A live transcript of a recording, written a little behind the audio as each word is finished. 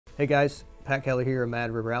Hey guys, Pat Kelly here of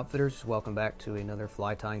Mad River Outfitters. Welcome back to another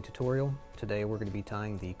fly tying tutorial. Today we're going to be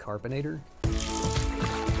tying the Carpinator.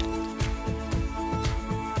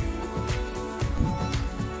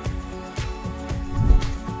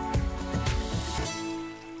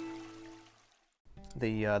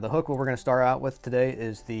 The hook what we're going to start out with today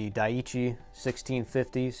is the Daiichi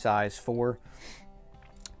 1650 size 4.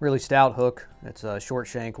 Really stout hook. It's a short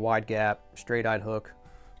shank, wide gap, straight-eyed hook.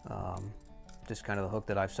 Just kind of the hook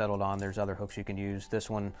that I've settled on. There's other hooks you can use. This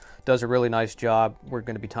one does a really nice job. We're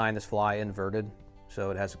going to be tying this fly inverted, so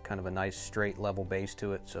it has kind of a nice straight level base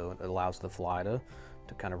to it, so it allows the fly to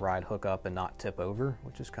kind of ride hook up and not tip over,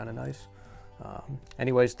 which is kind of nice.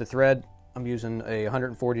 Anyways, the thread, I'm using a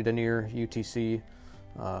 140 denier UTC.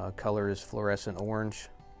 Color is fluorescent orange.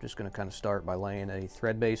 Just going to kind of start by laying a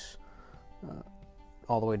thread base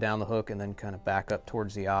all the way down the hook and then kind of back up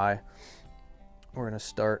towards the eye. We're going to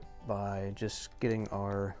start by just getting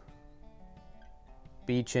our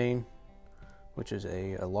bead chain, which is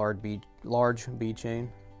a large bead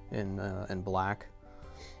chain in black.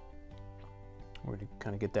 We're going to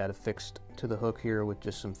kind of get that affixed to the hook here with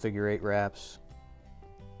just some figure 8 wraps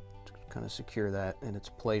to kind of secure that in its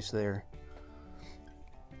place there.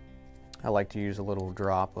 I like to use a little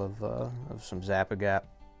drop of some Zap-A-Gap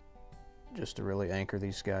just to really anchor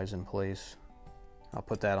these guys in place. I'll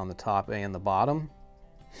put that on the top and the bottom.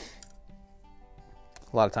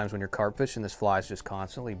 A lot of times when you're carp fishing, this fly is just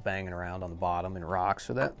constantly banging around on the bottom and rocks,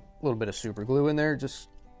 so that little bit of super glue in there just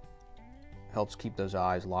helps keep those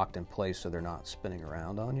eyes locked in place so they're not spinning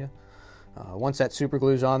around on you. Once that super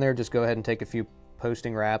glue's on there, just go ahead and take a few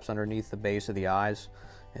posting wraps underneath the base of the eyes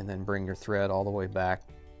and then bring your thread all the way back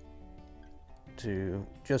to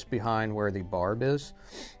just behind where the barb is.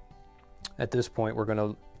 At this point, we're going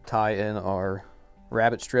to tie in our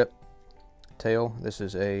rabbit strip tail. This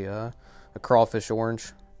is a crawfish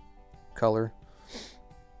orange color.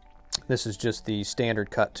 This is just the standard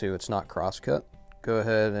cut too, it's not cross cut. Go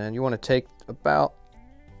ahead and you want to take about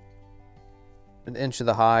an inch of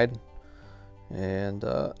the hide and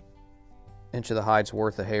inch of the hide's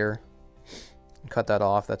worth of hair. Cut that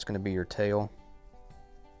off, that's going to be your tail.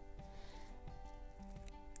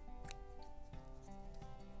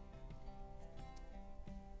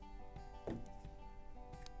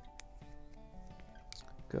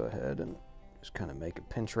 Go ahead and just kind of make a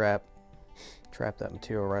pinch wrap, trap that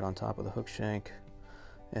material right on top of the hook shank,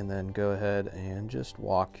 and then go ahead and just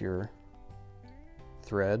walk your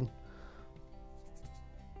thread,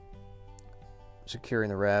 securing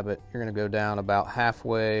the rabbit. You're going to go down about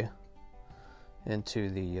halfway into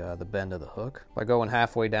the bend of the hook. By going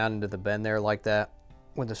halfway down into the bend there like that,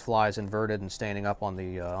 when this fly is inverted and standing up on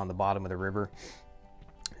the bottom of the river,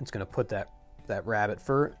 it's going to put that rabbit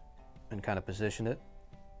fur and kind of position it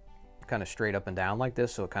kind of straight up and down like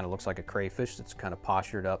this, so it kind of looks like a crayfish that's kind of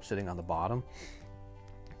postured up sitting on the bottom.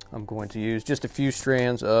 I'm going to use just a few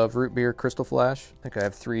strands of root beer crystal flash. I think I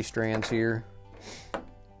have 3 strands here,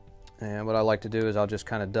 and what I like to do is I'll just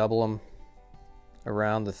kind of double them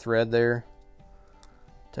around the thread there,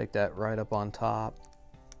 take that right up on top,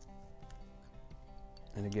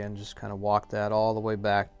 and again just kind of walk that all the way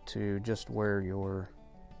back to just where your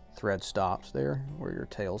thread stops there, where your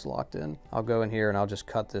tail's locked in. I'll go in here and I'll just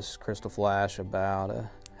cut this crystal flash about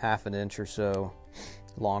a ½ an inch or so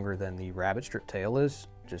longer than the rabbit strip tail is,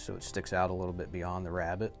 just so it sticks out a little bit beyond the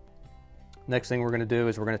rabbit. Next thing we're going to do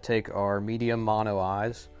is we're going to take our medium mono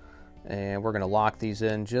eyes and we're going to lock these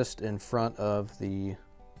in just in front of the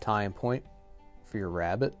tying point for your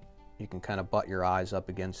rabbit. You can kind of butt your eyes up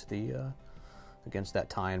against that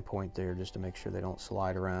tying point there just to make sure they don't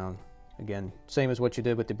slide around. Again, same as what you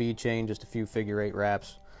did with the bead chain, just a few figure 8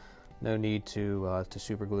 wraps. No need to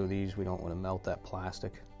super glue these. We don't want to melt that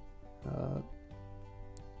plastic. We're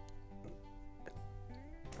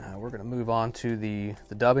going to move on to the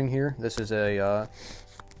dubbing here. This is a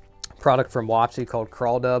product from Wapsi called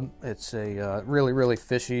Crawl Dub. It's a really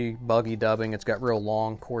fishy, buggy dubbing. It's got real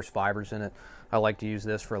long, coarse fibers in it. I like to use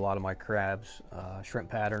this for a lot of my crabs,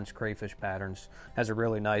 shrimp patterns, crayfish patterns. Has a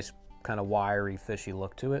really nice kind of wiry, fishy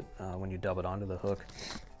look to it when you dub it onto the hook.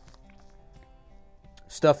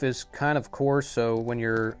 Stuff is kind of coarse, so when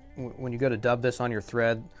you go to dub this on your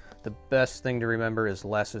thread, the best thing to remember is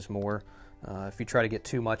less is more. If you try to get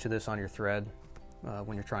too much of this on your thread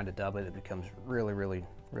when you're trying to dub it, it becomes really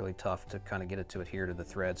tough to kind of get it to adhere to the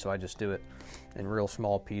thread. So I just do it in real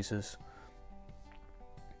small pieces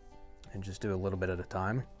and just do a little bit at a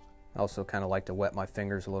time. I also kind of like to wet my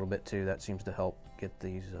fingers a little bit too. That seems to help get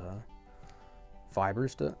these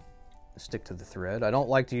fibers to stick to the thread. I don't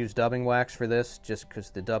like to use dubbing wax for this just because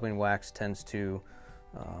the dubbing wax tends to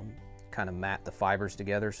kind of mat the fibers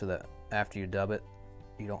together so that after you dub it,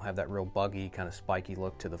 you don't have that real buggy, kind of spiky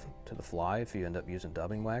look to the fly if you end up using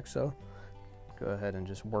dubbing wax. So go ahead and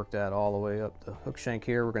just work that all the way up the hook shank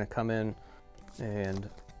here. We're going to come in and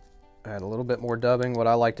add a little bit more dubbing. What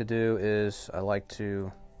I like to do is I like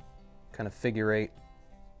to kind of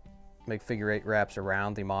make figure eight wraps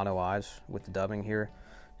around the mono eyes with the dubbing here,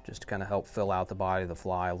 just to kind of help fill out the body of the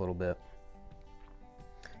fly a little bit.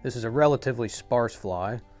 This is a relatively sparse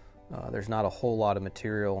fly. There's not a whole lot of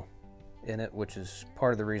material in it, which is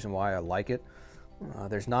part of the reason why I like it.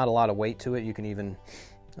 There's not a lot of weight to it. You can even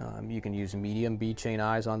you can use medium bead chain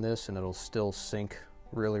eyes on this and it'll still sink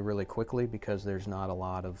really quickly because there's not a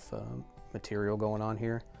lot of material going on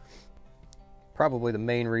here. Probably the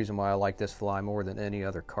main reason why I like this fly more than any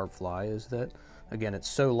other carp fly is that, again, it's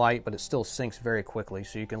so light, but it still sinks very quickly.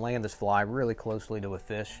 So you can land this fly really closely to a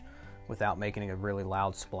fish without making a really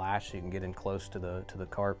loud splash. So you can get in close to the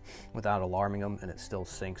carp without alarming them, and it still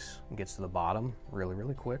sinks and gets to the bottom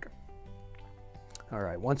really quick. All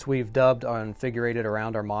right, once we've dubbed and figure eighted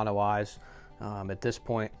around our mono eyes, at this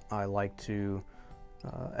point I like to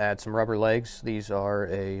add some rubber legs. These are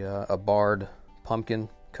a barred pumpkin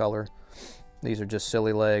color. These are just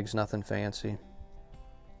silly legs, nothing fancy.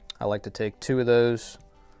 I like to take 2 of those.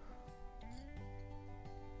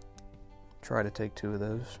 Try to take 2 of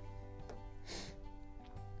those.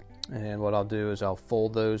 And what I'll do is I'll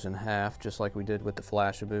fold those in half, just like we did with the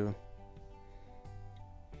Flashabou.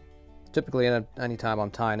 Typically, anytime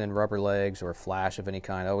I'm tying in rubber legs or a flash of any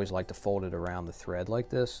kind, I always like to fold it around the thread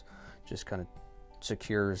like this. Just kind of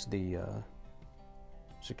secures them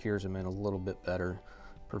in a little bit better.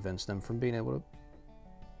 Prevents them from being able to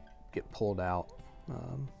get pulled out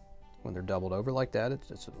when they're doubled over like that.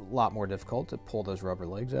 It's a lot more difficult to pull those rubber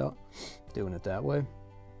legs out doing it that way.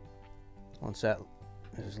 Once that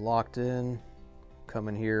is locked in, come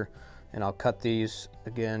in here and I'll cut these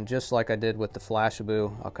again just like I did with the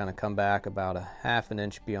Flashabou. I'll kind of come back about a ½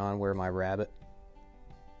 inch beyond where my rabbit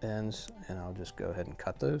ends and I'll just go ahead and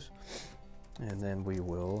cut those, and then we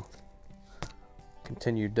will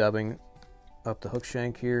continue dubbing up the hook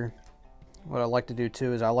shank here. What I like to do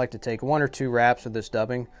too is I like to take 1 or 2 wraps of this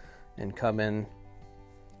dubbing and come in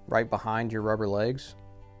right behind your rubber legs,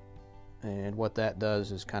 and what that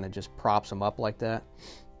does is kind of just props them up like that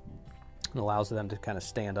and allows them to kind of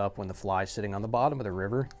stand up when the fly's sitting on the bottom of the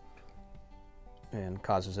river, and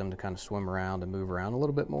causes them to kind of swim around and move around a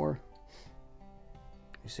little bit more.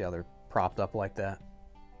 You see how they're propped up like that?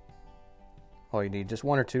 All you need, just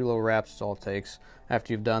 1 or 2 little wraps, is all it takes.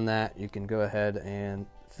 After you've done that, you can go ahead and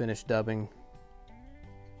finish dubbing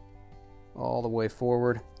all the way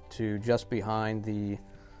forward to just behind the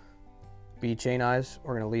bead chain eyes.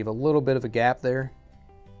 We're going to leave a little bit of a gap there.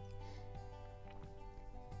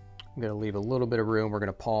 I'm going to leave a little bit of room. We're going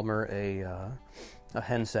to palmer a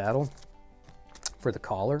hen saddle for the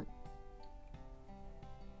collar.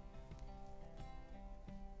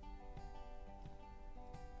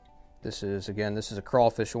 This is a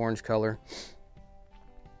crawfish orange color.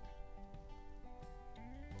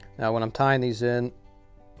 Now when I'm tying these in,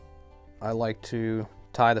 I like to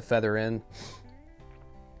tie the feather in.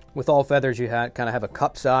 With all feathers, you kind of have a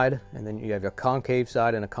cup side, and then you have a concave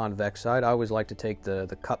side and a convex side. I always like to take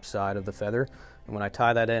the cup side of the feather, and when I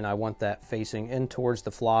tie that in, I want that facing in towards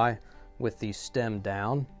the fly with the stem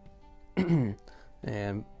down.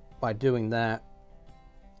 And by doing that,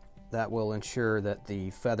 that will ensure that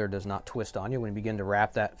the feather does not twist on you. When you begin to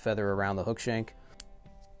wrap that feather around the hook shank,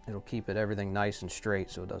 it'll keep everything nice and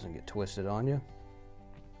straight so it doesn't get twisted on you.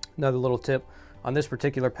 Another little tip, on this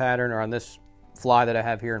particular pattern or on this fly that I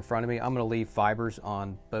have here in front of me, I'm going to leave fibers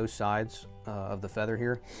on both sides of the feather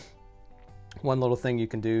here. One little thing you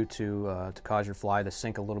can do to cause your fly to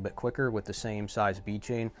sink a little bit quicker with the same size bead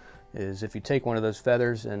chain is if you take one of those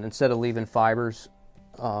feathers and instead of leaving fibers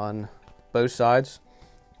on both sides,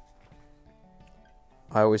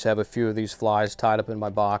 I always have a few of these flies tied up in my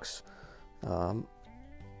box.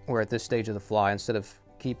 Where at this stage of the fly, instead of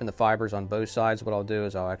keeping the fibers on both sides, what I'll do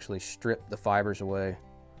is I'll actually strip the fibers away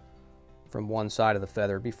from one side of the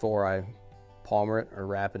feather before I palmer it or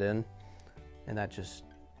wrap it in, and that just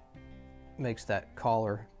makes that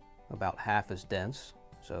collar about half as dense,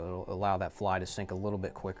 so it'll allow that fly to sink a little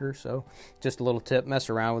bit quicker. So just a little tip, mess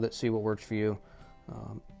around with it, see what works for you.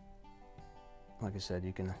 Like I said,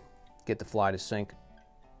 you can get the fly to sink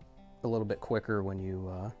a little bit quicker when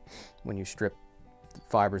you strip the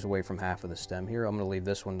fibers away from half of the stem here. I'm going to leave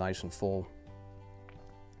this one nice and full.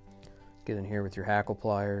 Get in here with your hackle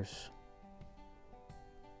pliers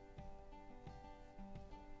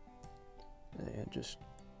and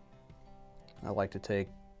I like to take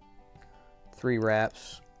 3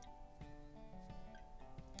 wraps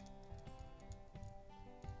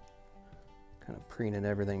Kind of preening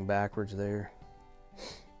everything backwards there.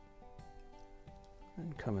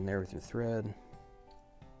 And come in there with your thread.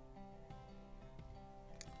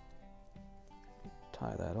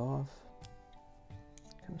 Tie that off.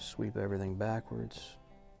 Kind of sweep everything backwards.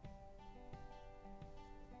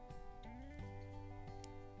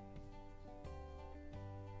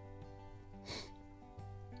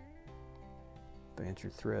 Advance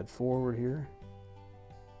your thread forward here.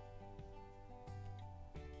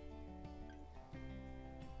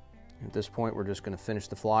 At this point, we're just going to finish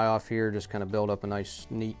the fly off here, just kind of build up a nice,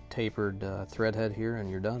 neat, tapered thread head here, and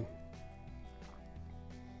you're done.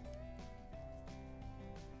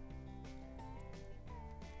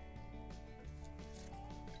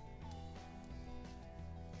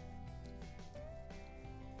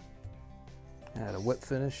 Add a whip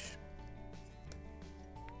finish.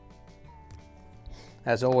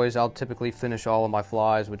 As always, I'll typically finish all of my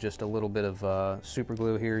flies with just a little bit of super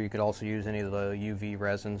glue here. You could also use any of the UV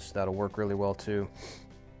resins. That'll work really well too.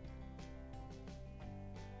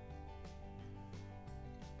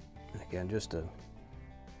 And again, just to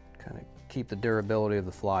kind of keep the durability of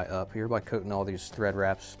the fly up here by coating all these thread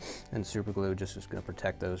wraps and super glue, just is going to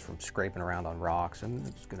protect those from scraping around on rocks, and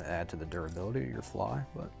it's going to add to the durability of your fly.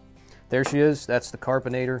 But there she is. That's the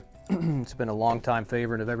Carpinator. It's been a long time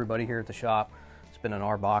favorite of everybody here at the shop. Been in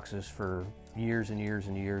our boxes for years and years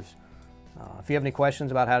and years. If you have any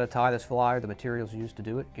questions about how to tie this fly or the materials used to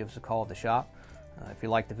do it, give us a call at the shop. If you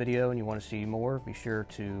like the video and you want to see more, be sure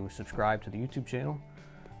to subscribe to the YouTube channel.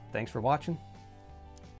 Thanks for watching.